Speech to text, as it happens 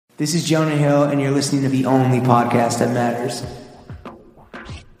This is Jonah Hill, and you're listening to the only podcast that matters.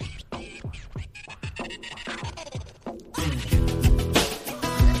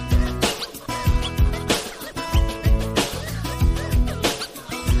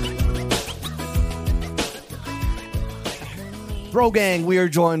 Bro Gang, we are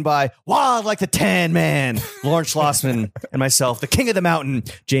joined by Wild Like the Tan Man, Lawrence Schlossman, and myself, the King of the Mountain,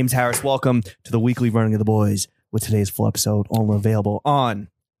 James Harris. Welcome to the weekly Running of the Boys with today's full episode, only available on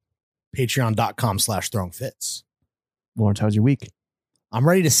Patreon.com/throwingfits. Lawrence, how's your week? I'm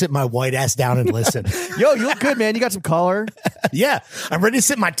ready to sit my white ass down and listen. Yo, you look good, man. You got some color. Yeah, I'm ready to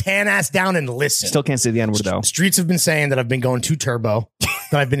sit my tan ass down and listen. Still can't say the N-word, though. Streets have been saying that I've been going too turbo,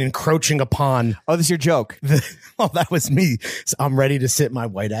 that I've been encroaching upon. Oh, this is your joke. Oh, that was me. So I'm ready to sit my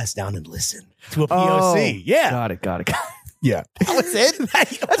white ass down and listen to a POC. Oh, Yeah. Got it. Yeah. That was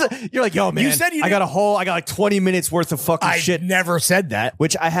it? You're like, yo, man, You said you I got like 20 minutes worth of fucking I shit. never said that.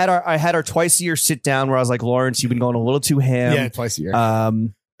 Which I had our twice a year sit down where I was like, Lawrence, you've been going a little too ham. Yeah, twice a year.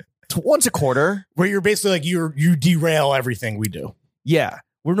 Once a quarter. Where you're basically like, you derail everything we do. Yeah.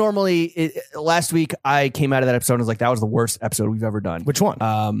 We're normally, last week I came out of that episode and was like, that was the worst episode we've ever done. Which one?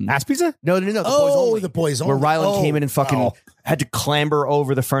 Ass pizza? No. The Boys Only. The Boys Only. Where Rylan came in and fucking Oh. had to clamber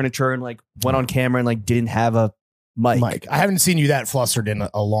over the furniture and like went on camera and like didn't have a mic. Mike, I haven't seen you that flustered in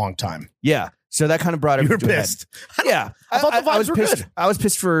a long time. Yeah. So that kind of brought You were everything to a head. pissed. Yeah. I thought the vibes was were pissed. good. I was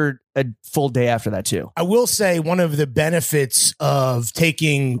pissed for a full day after that too. I will say one of the benefits of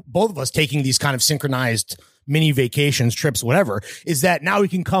both of us taking these kind of synchronized mini vacations, trips, whatever, is that now we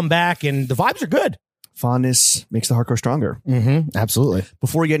can come back and the vibes are good. Fondness makes the heart grow stronger. Mm-hmm. Absolutely.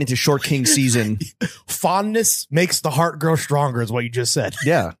 Before we get into Short King season. Fondness makes the heart grow stronger is what you just said.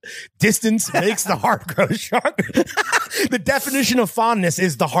 Yeah. Distance makes the heart grow stronger. The definition of fondness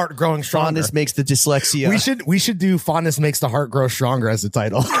is the heart growing stronger. Fondness makes the dyslexia. We should do fondness makes the heart grow stronger as the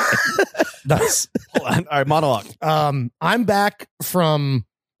title. Nice. Hold on. All right, monologue. I'm back from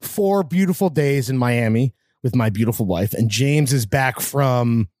 4 beautiful days in Miami with my beautiful wife, and James is back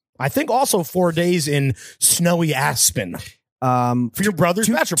from, I think, also 4 days in snowy Aspen for your brother's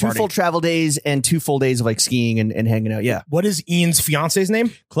bachelor two party. full travel days and 2 full days of like skiing and hanging out. Yeah. What is Ian's fiance's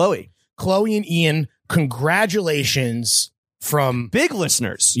name? Chloe. Chloe and Ian, congratulations from... Big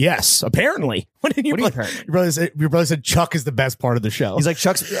listeners. Yes, apparently. What did What do you apparently? Your brother said Chuck is the best part of the show. He's like,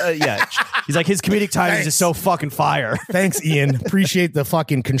 Chuck's, yeah. He's like, his comedic timing is Thanks. just so fucking fire. Thanks, Ian. Appreciate the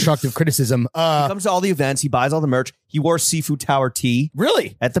fucking constructive criticism. He comes to all the events. He buys all the merch. He wore Seafood Tower tea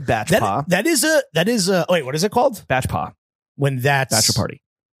Really? at the Batch Pa. That is a wait, what is it called? Batch Pa. When that's Bachelor party.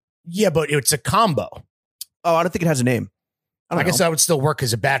 Yeah, but it's a combo. Oh, I don't think it has a name. I guess that would still work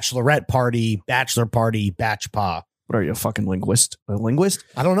as a bachelorette party, bachelor party, batch pa. What are you, a fucking linguist? A linguist?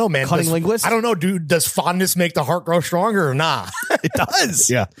 I don't know, man. Cunning linguist? I don't know, dude. Does fondness make the heart grow stronger or nah? It does.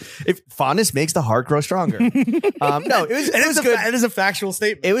 Yeah. If fondness makes the heart grow stronger. No, it was good. It is a factual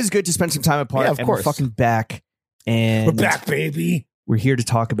statement. It was good to spend some time apart. Yeah, of and course. We're fucking back. And We're back, baby. we're here to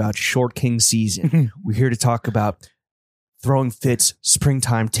talk about Short King season. We're here to talk about Throwing Fits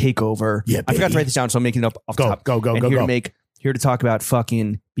springtime takeover. Yeah, I forgot baby. to write this down, so I'm making it up off the top. Go. Here to talk about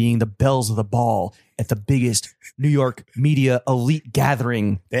fucking being the bells of the ball at the biggest New York media elite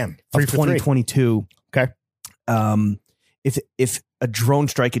gathering Damn. of 3 for 3. 2022. Okay. If a drone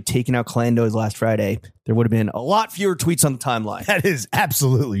strike had taken out Clandos last Friday, there would have been a lot fewer tweets on the timeline. That is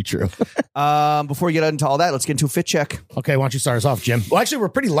absolutely true. Before we get into all that, let's get into a fit check. Okay, why don't you start us off, Jim? Well, actually, we're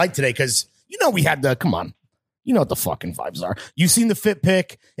pretty light today because we had come on. You know what the fucking vibes are. You've seen the fit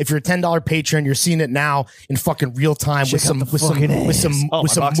pick. If you're a $10 patron, you're seeing it now in fucking real time Check with out some the with some fucking with some ass. Oh, with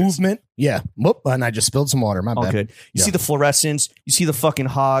my some boxes. movement. Yeah. Whoop, and I just spilled some water. My All bad. good. You Yeah. see the fluorescence. You see the fucking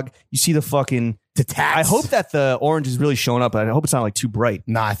hog. You see the fucking. The tats. I hope that the orange is really showing up. I hope it's not like too bright.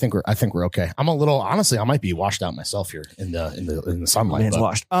 Nah, I think we're okay. I'm a little honestly. I might be washed out myself here in the sunlight. Man's but-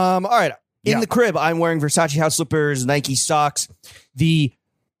 washed. All right. In Yeah. the crib, I'm wearing Versace house slippers, Nike socks, the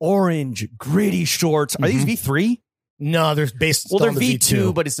orange gritty shorts. Are these V3? No, there's based. Well, they're on the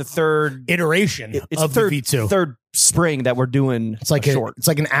V2, but it's the third iteration it's of third, the V2. third spring that we're doing. It's like a short. it's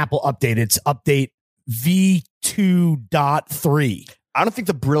like an Apple update. It's update V2.3. I don't think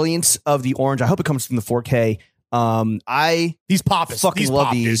the brilliance of the orange. I hope it comes from the 4K. These pop. Fucking These love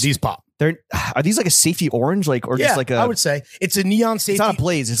pop, dude. these. These pop. Are these like a safety orange, or just like a? I would say it's a neon safety. It's not a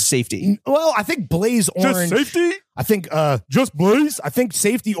blaze. It's a safety. Well, I think Blaze Orange. safety. I think just Blaze. I think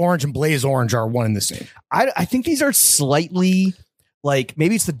Safety Orange and Blaze Orange are one and the same. I think these are slightly like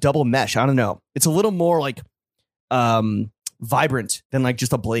maybe it's the double mesh. I don't know. It's a little more like vibrant than like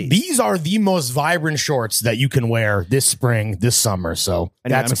just a blaze. These are the most vibrant shorts that you can wear this spring, this summer. So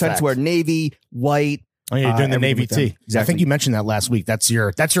Anyway, that's I'm excited to wear navy, white, Oh, yeah, you're doing the everything navy with them. tee. Exactly. I think you mentioned that last week. That's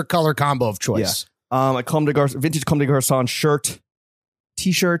your color combo of choice. A vintage Comme des Garçons shirt,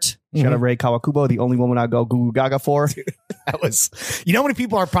 t-shirt. Shout out Ray Kawakubo, the only woman I go goo goo gaga for. That was, you know, how many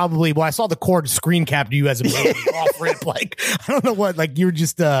people are probably, well, I saw the cord screen cap you as a baby off rip. Like, I don't know what, like, you were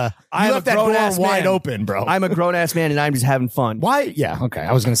just, you left that door wide open, bro. I'm a grown ass man and I'm just having fun. Why? Yeah. Okay.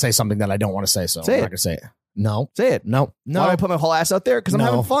 I was going to say something that I don't want to say. So Say I'm it. not going to say it. No. Say it. No. Why do I put my whole ass out there? Because I'm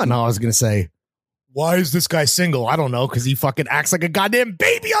having fun. No, I was going to say, why is this guy single? I don't know. Because he fucking acts like a goddamn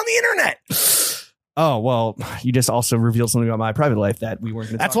baby on the internet. Oh, well, you just also revealed something about my private life that we weren't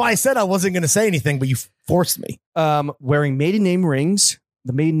going to That's why I said I wasn't going to say anything, but you forced me. Wearing maiden name rings,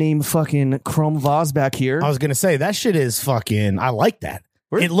 the maiden name fucking chrome vase back here. I was going to say that shit is fucking, I like that.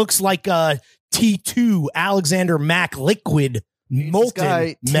 It looks like a T2 Alexander Mack liquid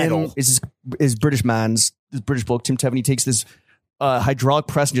molten metal. Is British man's, this British bloke, Tim Tevin. He takes this hydraulic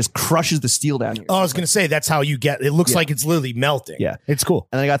press and just crushes the steel down here. Oh, I was going to say that's how you get, it looks like it's literally melting. Yeah. It's cool.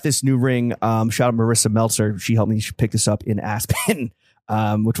 And I got this new ring. Shout out Marissa Meltzer. She helped me pick this up in Aspen,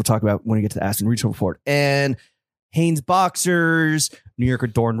 which we'll talk about when we get to the Aspen Regional Report. And Hanes boxers, New York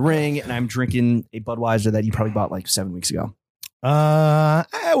Adorned ring, and I'm drinking a Budweiser that you probably bought like 7 weeks ago.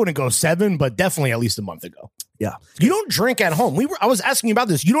 I wouldn't go 7, but definitely at least a month ago. Yeah. You don't drink at home. I was asking you about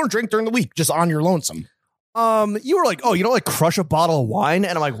this. You don't drink during the week, just on your lonesome. You were like, oh, you don't like crush a bottle of wine?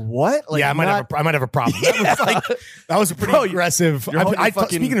 And I'm like, what? Like, yeah, I might have a problem. That was a pretty aggressive.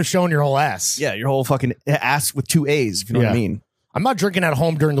 Speaking of showing your whole ass. Yeah, your whole fucking ass with 2 A's, if you know what I mean. I'm not drinking at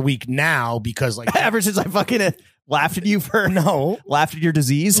home during the week now because like ever since I fucking laughed at you for laughed at your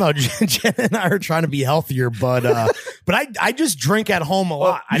disease. No, Jen and I are trying to be healthier, but I just drink at home a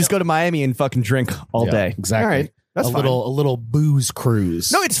lot. I just go to Miami and fucking drink all day. Exactly. All right. That's a little booze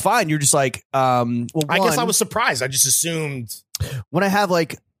cruise. No, it's fine. You're just like, well, I guess I was surprised. I just assumed when I have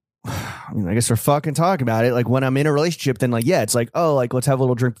like, I mean, I guess we're fucking talking about it. Like when I'm in a relationship, then like, yeah, it's like, oh, like let's have a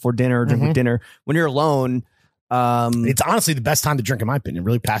little drink before dinner, drink with dinner. When you're alone, it's honestly the best time to drink, in my opinion. It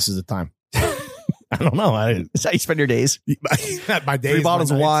really passes the time. I don't know. That's how you spend your days. My days, 3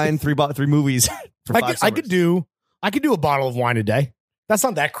 bottles of wine, 3 movies. I could do a bottle of wine a day. That's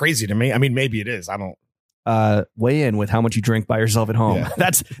not that crazy to me. I mean, maybe it is. I don't. Weigh in with how much you drink by yourself at home. Yeah.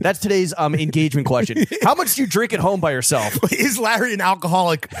 That's today's engagement question. How much do you drink at home by yourself? Is Larry an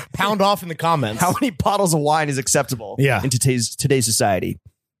alcoholic? Pound off in the comments. How many bottles of wine is acceptable in today's society?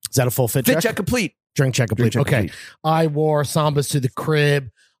 Is that a full fit check? Fit check complete. Drink check complete. Okay. Complete. I wore Sambas to the crib.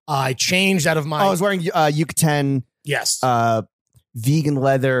 I changed out of my... I was wearing Yucatan. Yes. Vegan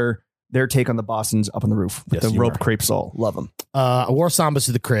leather. Their take on the Boston's up on the roof with the rope crepe sole. Love them. I wore Sambas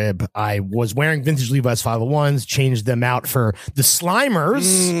to the crib. I was wearing vintage Levi's 501s, changed them out for the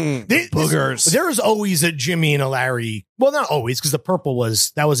Slimers. Boogers. There's always a Jimmy and a Larry. Well, not always, because the purple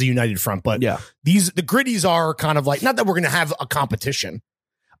was a united front. But yeah, the gritties are kind of like, not that we're going to have a competition.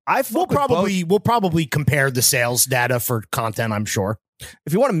 We'll probably compare the sales data for content, I'm sure.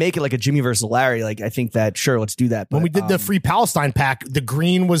 If you want to make it like a Jimmy versus Larry, like I think that sure, let's do that. But, when we did the Free Palestine pack, the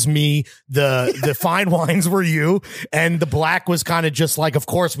green was me, the fine wines were you, and the black was kind of just like, of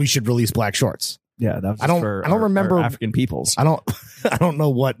course we should release black shorts. Yeah, that was I don't remember African peoples. I don't know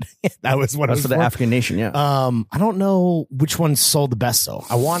what that was. What that's for the African nation. Yeah. I don't know which one sold the best though.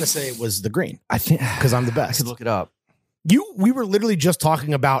 I want to say it was the green. I think because I'm the best. I could look it up. We were literally just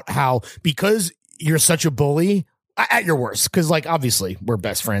talking about how because you're such a bully. At your worst, because like obviously we're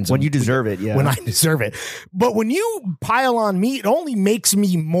best friends when you deserve it. Yeah, when I deserve it. But when you pile on me, it only makes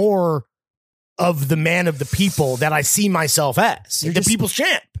me more of the man of the people that I see myself as. You're the people's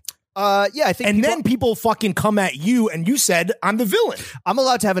champ. Yeah, I think. And then people fucking come at you, and you said I'm the villain. I'm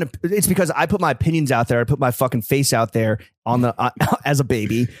allowed to have it's because I put my opinions out there. I put my fucking face out there on the as a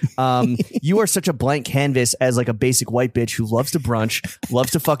baby. You are such a blank canvas as like a basic white bitch who loves to brunch,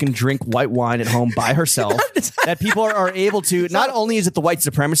 loves to fucking drink white wine at home by herself. That people are able to. Not only is it the white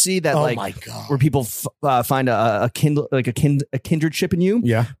supremacy that my God. Where people find a kindredship in you.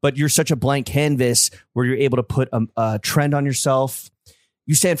 Yeah, but you're such a blank canvas where you're able to put a trend on yourself.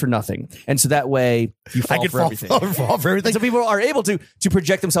 You stand for nothing, and so that way you fall for everything. Fall for everything. And so people are able to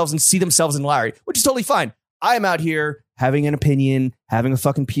project themselves and see themselves in Larry, which is totally fine. I am out here having an opinion, having a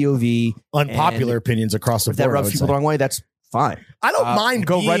fucking POV, unpopular opinions across the board. If that rubs people the wrong way, that's fine. I don't mind.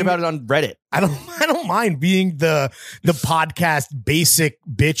 Go write about it on Reddit. I don't mind being the podcast basic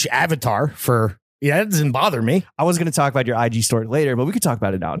bitch avatar for. Yeah, it doesn't bother me. I was going to talk about your IG story later, but we could talk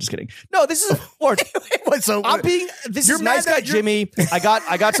about it now. I'm just kidding. No, this is so I'm being. This is nice guy Jimmy. I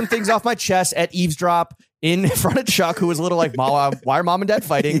got some things off my chest at Eavesdrop. in front of Chuck, who was a little like, why are mom and dad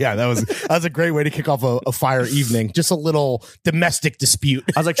fighting? Yeah, that was a great way to kick off a fire evening. Just a little domestic dispute.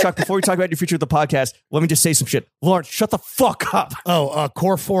 I was like, Chuck, before we talk about your future with the podcast, let me just say some shit. Lawrence, shut the fuck up.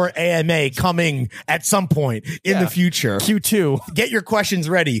 Core 4 AMA coming at some point in the future. Q2. Get your questions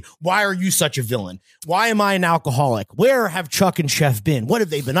ready. Why are you such a villain? Why am I an alcoholic? Where have Chuck and Chef been? What have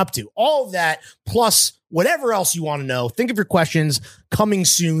they been up to? All of that, plus whatever else you want to know. Think of your questions coming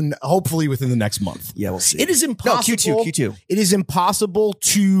soon, hopefully within the next month. Yeah, we'll see. It is impossible. No, Q2. It is impossible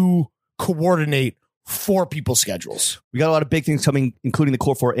to coordinate 4 people's schedules. We got a lot of big things coming, including the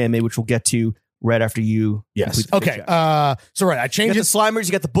Core 4 AMA, which we'll get to right after you. Yes. complete the Okay. picture. So right, I You changed got it. the Slimers,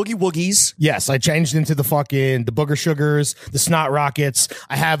 you got the Boogie Woogies. Yes, I changed into the Booger Sugars, the Snot Rockets.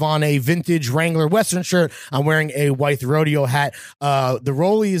 I have on a vintage Wrangler Western shirt. I'm wearing a white rodeo hat. The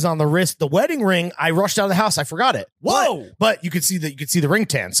rollie is on the wrist. The wedding ring, I rushed out of the house. I forgot it. Whoa! But you could see the ring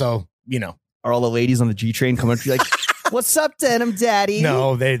tan. So, Are all the ladies on the G train coming up to you like, what's up, Denim Daddy?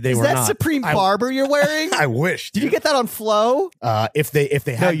 no, they Is were that not. Supreme Barber you're wearing? I wish. Did you get that on Flow? If they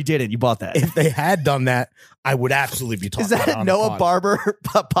No, had you didn't. You bought that. if they had done that, I would absolutely be talking Is about it that on the Noah pod. Barber,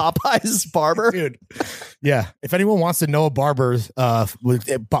 Popeye's barber? Dude, yeah. If anyone wants to Noah Barber's with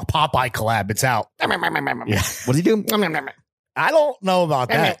Popeye collab, it's out. Yeah. What does he do? I don't know about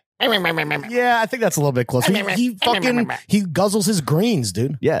that. Yeah, I think that's a little bit close. He guzzles his greens,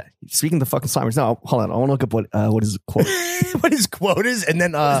 dude. Yeah. Speaking of the fucking Slimers, no, hold on. I want to look up what his quote. What his quote is, and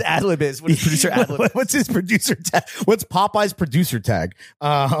then What his ad-lib is. What his producer ad-lib is. what's his producer tag? What's Popeye's producer tag?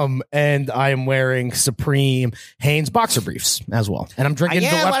 And I am wearing Supreme Hanes boxer briefs as well, and I'm drinking.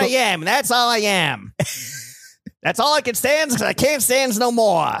 am. That's all I am. That's all I can stand because I can't stand no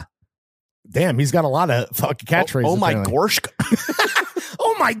more. Damn, he's got a lot of fucking catchphrases. Oh my apparently. gorsh.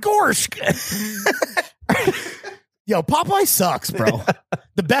 Oh my gorsh. Yo, Popeye sucks, bro.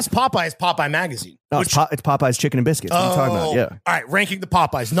 The best Popeye is Popeye Magazine. No, it's Popeye's Chicken and Biscuits. What are you talking about? Yeah. All right, ranking the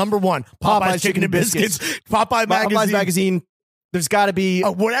Popeyes. Number 1, Popeye's Chicken and Biscuits. Popeye Magazine. Popeye's Magazine. There's got to be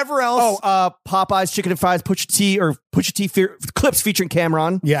Whatever else. Popeye's Chicken and Fries, Pusha T clips featuring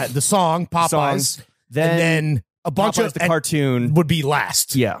Cameron. Yeah, the song, Popeyes. Songs. Then, and then a bunch Popeye's of the cartoon. would be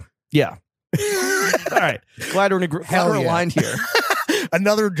last. Yeah. All right. Glad we're aligned here.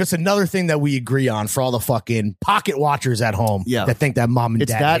 Another thing that we agree on for all the fucking pocket watchers at home that think that mom and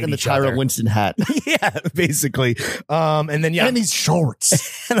It's dad that hate and the each other. Tyra Winston hat. Yeah, basically. And then And these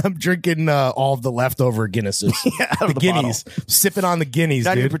shorts. and I'm drinking all of the leftover Guinnesses. Out of the the Guineas. Sipping on the Guineas,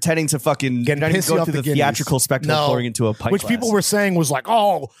 Not even dude. pretending to fucking Getting not even pissy go off through the the Guineas. theatrical spectacle of pouring into a pint Which glass. people were saying was like,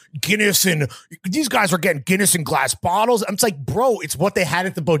 oh, Guinness and these guys are getting Guinness in glass bottles. I'm just like, bro, it's what they had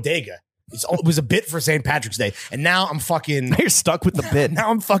at the bodega. It was a bit for St. Patrick's Day. And now I'm fucking You're stuck with the bit.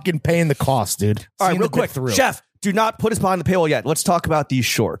 now I'm fucking paying the cost, dude. All right, Seeing real the bit quick, through. Chef, do not put us behind the paywall yet. Let's talk about these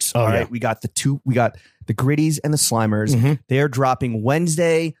shorts. All right, yeah. we got the Gritties and the Slimers. Mhm. They are dropping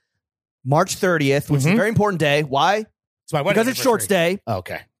Wednesday, March 30th, which is a Mhm. very important day. Why? It's my wedding Because it's Shorts anniversary. Day,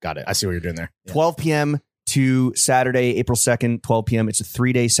 Okay, got it. I see what you're doing there. Yeah. 12 p.m. to Saturday, April 2nd, 12 p.m. It's a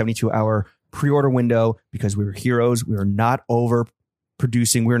 3-day, 72-hour pre-order window because we were heroes. We are not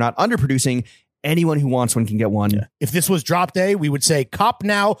overproducing. We're not underproducing. Anyone who wants one can get one. If this was drop day, we would say cop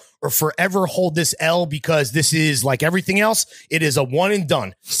now or forever hold this L because this is like everything else. It is a one and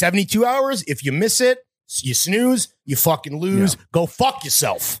done. 72 hours. If you miss it, you snooze, you fucking lose. Go fuck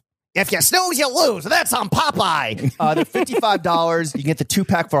yourself. If you snooze, you lose. That's on Popeye. They're $55. You can get the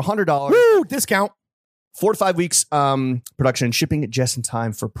 2-pack for $100. Woo! Discount. 4 to 5 weeks production and shipping just in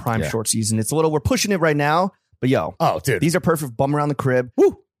time for prime Yeah. short season. It's we're pushing it right now, but yo, Oh, dude. these are perfect. Bum around the crib.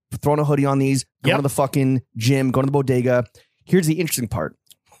 Woo! Throwing a hoodie on these. Going Yep. to the fucking gym. Going to the bodega. Here's the interesting part.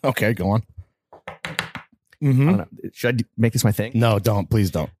 Okay, go on. I Mm-hmm. don't know. Should I make this my thing? No, don't.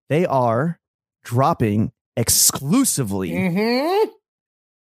 Please don't. They are dropping exclusively Mm-hmm.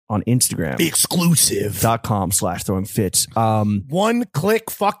 on Instagram. Exclusive. .com/throwingfits. One click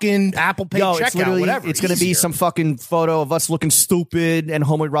fucking Apple Pay Yo, checkout, it's literally whatever. it's going to be Easier. some fucking photo of us looking stupid and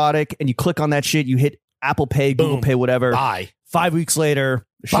homoerotic, and you click on that shit. You hit Apple Pay, Google Boom. Pay, whatever. Buy. 5 weeks later,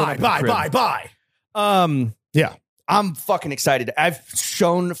 showing up Buy, at the buy, crib. buy, buy. Yeah. I'm fucking excited. I've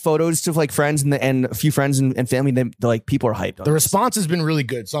shown photos to like friends and a few friends and family. They're like, people are hyped. On The this. response has been really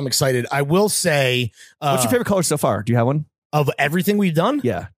good, so I'm excited. I will say, What's your favorite color so far? Do you have one? of everything we've done?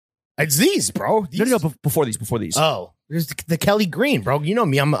 Yeah. It's these, bro. These. No, before these. Oh, there's the Kelly Green, bro. You know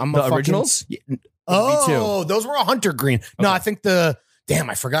me. I'm The a fucking- originals? Oh, those were a hunter green. No, Okay. I think the Damn,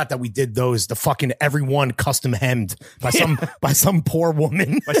 I forgot that we did those. The fucking everyone custom hemmed by some poor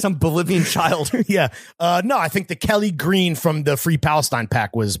woman. By some Bolivian child. Yeah. No, I think the Kelly Green from the Free Palestine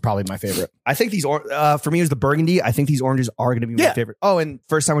pack was probably my favorite. I think these, for me, it was the burgundy. I think these oranges are going to be my favorite. Oh, and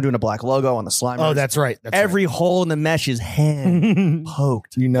first time we're doing a black logo on the Slimers. Oh, that's right. Every hole in the mesh is hand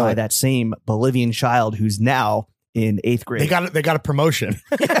poked by that same Bolivian child who's now in 8th grade. They got a promotion.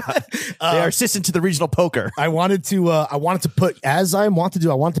 They are assistant to the regional poker. I wanted to put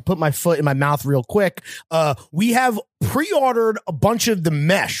my foot in my mouth real quick. We have pre-ordered a bunch of the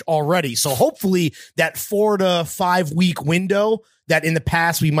mesh already. So hopefully that 4 to 5 week window that in the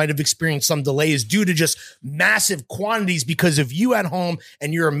past we might have experienced some delays due to just massive quantities because of you at home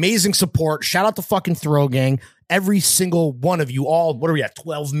and your amazing support. Shout out to fucking Throw Gang. Every single one of you all, what are we at?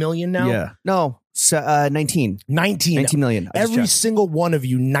 12 million now? Yeah. No, 19 million. Every single one of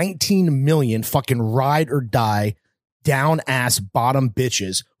you, 19 million fucking ride or die down ass bottom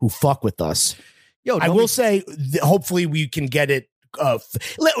bitches who fuck with us. Yo, I will say, hopefully we can get it.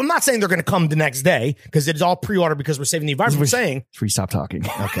 I'm not saying they're going to come the next day because it's all pre-order because we're saving the environment. Should we stop talking?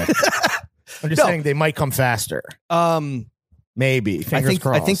 Okay. I'm just saying they might come faster. Maybe. I think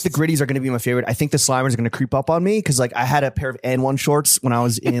the gritties are going to be my favorite. I think the Slimers are going to creep up on me because like I had a pair of N1 shorts when I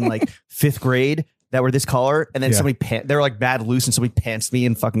was in like 5th grade that were this color, and then they were like bad loose, and somebody pantsed me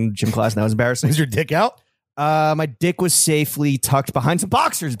in fucking gym class, and that was embarrassing. Is your dick out? My dick was safely tucked behind some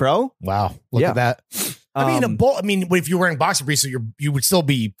boxers, bro. Wow, look at that. I mean, if you're wearing boxer briefs, you would still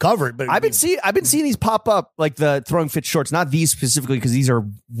be covered. But I've been seeing these pop up, like the Throwing Fit shorts. Not these specifically because these are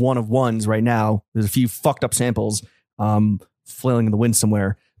one of ones right now. There's a few fucked up samples. Flailing in the wind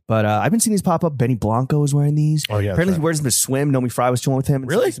somewhere, but I've been seeing these pop up. Benny Blanco is wearing these. Oh yeah, apparently he wears them to swim. Nomi Fry was chilling with him.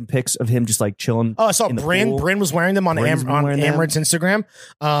 Really? Some pics of him just like chilling. Oh, I saw Bryn was wearing them on Amaranth's Instagram.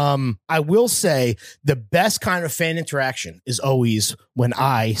 I will say the best kind of fan interaction is always when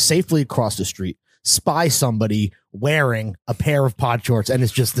I safely across the street spy somebody wearing a pair of pod shorts and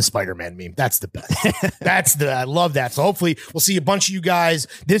it's just the Spider-Man meme. That's the best. I love that. So hopefully we'll see a bunch of you guys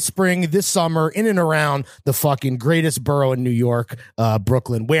this spring, this summer, in and around the fucking greatest borough in New York,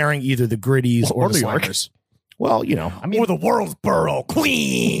 Brooklyn, wearing either the gritties or the Slimers. Well, you know, I mean, or the world's borough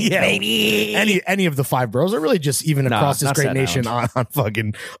queen, baby. Any of the 5 boroughs are really just even across this great nation on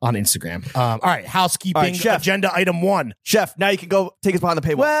Instagram. All right, housekeeping. Chef. Agenda item 1. Chef, now you can go take us behind the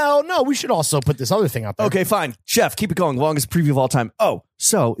paywall. Well, no, we should also put this other thing out there. Okay, fine. Chef, keep it going. Longest preview of all time. Oh,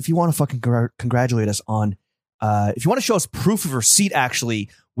 so if you want to fucking congratulate us on, if you want to show us proof of receipt, actually,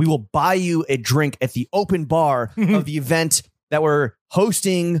 we will buy you a drink at the open bar of the event that we're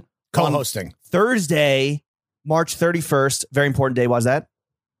hosting. Co-hosting. Thursday, March 31st. Very important day. Why is that?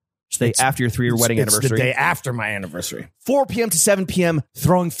 It's the day after your 3-year wedding anniversary. The day after my anniversary. 4 p.m. to 7 p.m.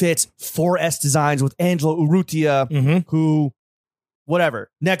 Throwing Fits 4S Designs with Angela Urrutia, who,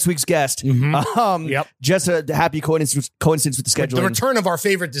 whatever, next week's guest. Yep. Just a happy coincidence with the scheduling. The return of our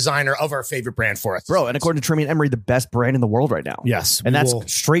favorite designer of our favorite brand for us. Bro, and according to Tremaine Emery, the best brand in the world right now. Yes. And that's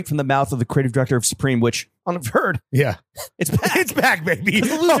straight from the mouth of the creative director of Supreme, which, I've heard, yeah, it's back. It's back, baby.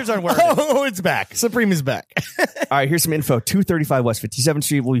 The losers aren't wearing it. Oh, it's back. Supreme is back. All right, here's some info. 235 West 57th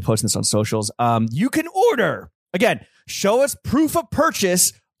Street. We'll be posting this on socials. You can order, again, show us proof of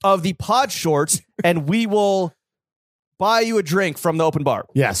purchase of the pod shorts, and we will buy you a drink from the open bar.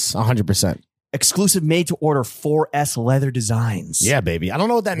 Yes, 100%. Exclusive made to order 4S leather designs. Yeah, baby. I don't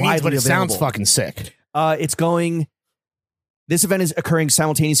know what that means, but it sounds fucking sick. This event is occurring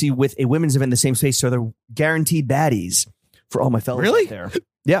simultaneously with a women's event in the same space, so they're guaranteed baddies for all my fellas out there.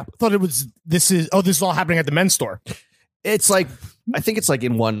 Yeah. I thought this is all happening at the men's store. It's like, I think it's like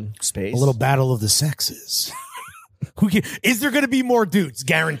in one space. A little battle of the sexes. Is there going to be more dudes?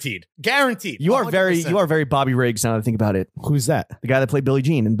 Guaranteed. You are 100%. very Bobby Riggs now that I think about it. Who's that? The guy that played Billie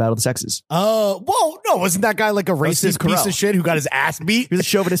Jean in Battle of the Sexes. Whoa, no, wasn't that guy like a racist piece of shit who got his ass beat? He was a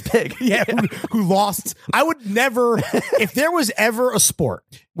chauvinist pig. Yeah, who lost. I would never, if there was ever a sport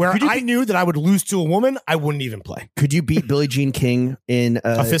where I knew that I would lose to a woman, I wouldn't even play. Could you beat Billie Jean King in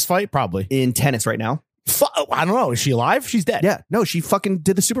a fist fight? Probably. In tennis right now? I don't know. Is she alive? She's dead. Yeah. No, she fucking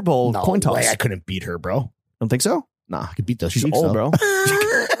did the Super Bowl coin toss. I couldn't beat her, bro. Don't think so? Nah, I could beat those. She's old, bro.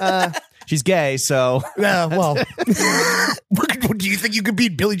 She's gay, so. Yeah, well. Do you think you could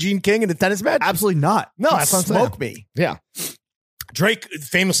beat Billie Jean King in a tennis match? Absolutely not. No, that's what I'm saying. Smoke me. Yeah. Drake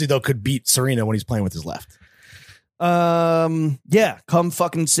famously, though, could beat Serena when he's playing with his left. Yeah. Come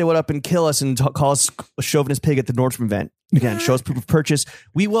fucking say what up and kill us and call us a chauvinist pig at the Nordstrom event. Again, show us proof of purchase.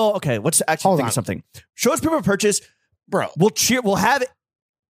 We will. Okay, let's actually think of something. Show us proof of purchase. Bro. We'll have it.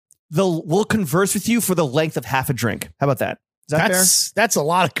 We'll converse with you for the length of half a drink. How about that? that That's a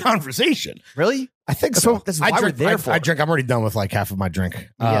lot of conversation. fair? Really? I think That's so. what- that's why we're there for. I drink. I'm already done with like half of my drink.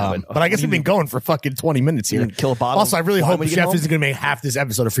 Yeah, but I guess you we've been going for fucking 20 minutes You here. gonna kill a bottle? Also, I really Why hope when you get Jeff home? isn't going to make half this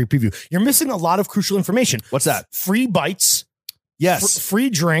episode a free preview. You're missing a lot of crucial information. What's that? Free bites, Yes. free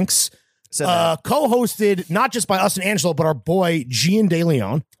drinks, Said that. co-hosted not just by us and Angelo, but our boy Gian De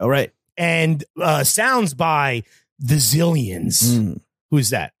Leon, All right. and sounds by the Zillions. Who's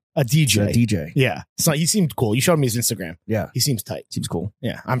that? A DJ. A DJ. Yeah. So he seemed cool. You showed me his Instagram. Yeah. He seems tight. Seems cool.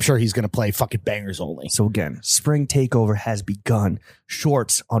 Yeah. I'm sure he's going to play fucking bangers only. So again, spring takeover has begun.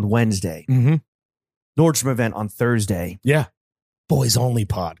 Shorts on Wednesday. Mm-hmm. Nordstrom event on Thursday. Yeah. Boys only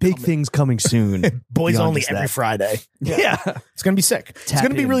pod. Big things coming soon. Boys Beyond only just every that. Friday. Yeah. It's going to be sick. It's Tap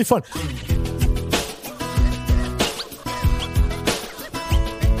going to be in. really fun.